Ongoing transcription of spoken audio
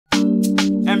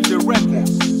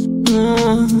records.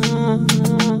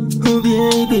 Oh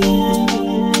baby,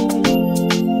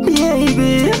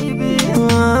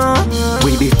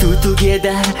 we be two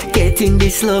together, getting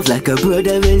this love like a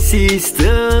brother and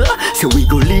sister. So we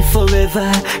go live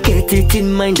forever, get it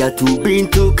in mind that we been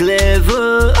too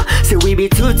clever. So we be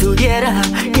two together,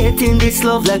 getting this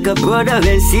love like a brother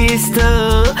and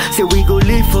sister. So we go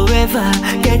live forever,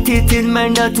 get it in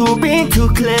mind that we been too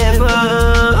clever.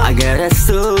 I got a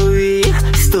story.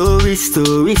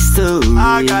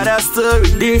 I got a story.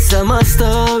 This is my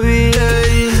story,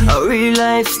 a real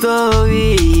life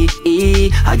story.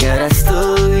 I got a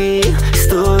story.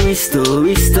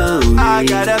 I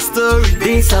got a story.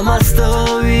 This is my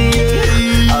story,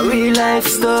 a real life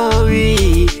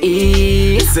story.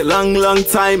 It's a long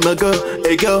time ago,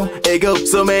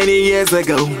 so many years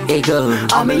ago.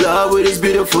 I'm in love with this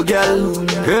beautiful girl,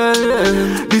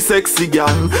 this sexy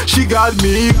girl. She got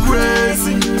me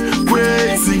crazy.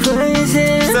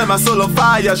 Set my soul on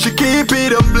fire, she keep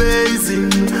it on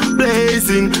blazing.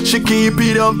 She keep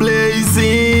it on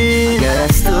blazing. Got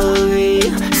a story.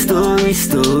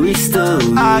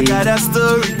 I got a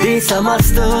story. This is my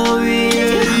story,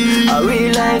 a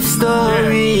real life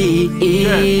story.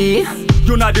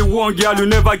 You not the one girl, you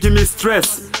never give me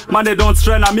stress. Man, they don't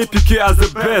train, I me pick you as the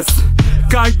best.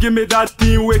 Can't give me that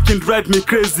thing where can drive me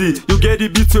crazy. You get the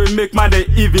beat to make man they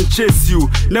even chase you.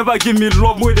 Never give me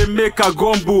love where they make a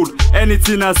gumbo.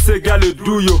 Anything I say, girl, you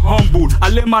do you humble. I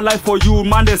lay my life for you,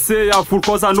 man, they say I'm full,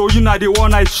 cause I know you not the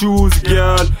one I choose,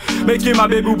 girl. Making my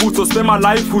baby boo to spend my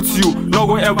life with you. Not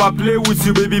gonna ever play with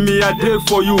you, baby, me I did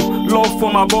for you. Love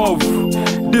from above.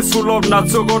 This will love not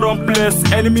so God don't bless.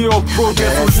 Enemy of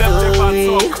progress who left them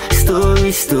at top.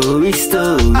 Story.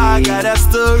 I got a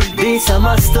story. This is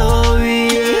my story,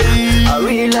 a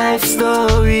real life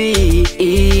story.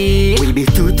 We be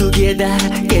two together,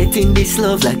 getting this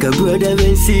love like a brother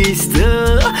and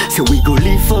sister. So we go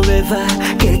live forever,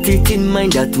 get it in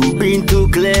mind that we been too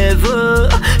clever.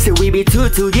 So we be two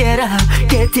together,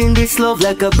 getting this love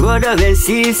like a brother and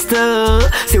sister.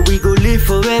 So we go live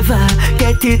forever,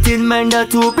 get it in mind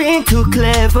that we been too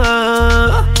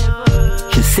clever.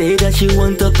 She say that she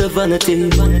want up the vanity.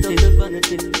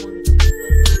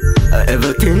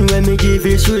 Everything when me give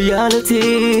is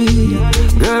reality.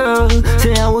 Girl,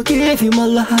 say I will give you my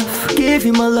love, give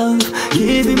you my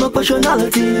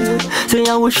passionality. Say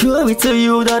I will show it to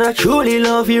you that I truly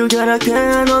love you, that I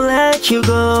cannot let you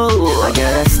go. I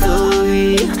got a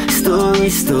story.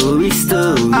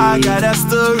 I got a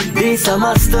story. This is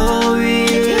my story,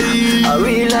 a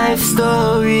real life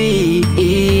story.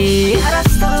 I got a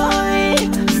story.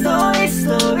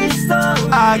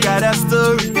 I got a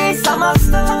story. This is my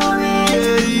story,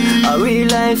 a real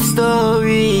life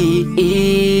story.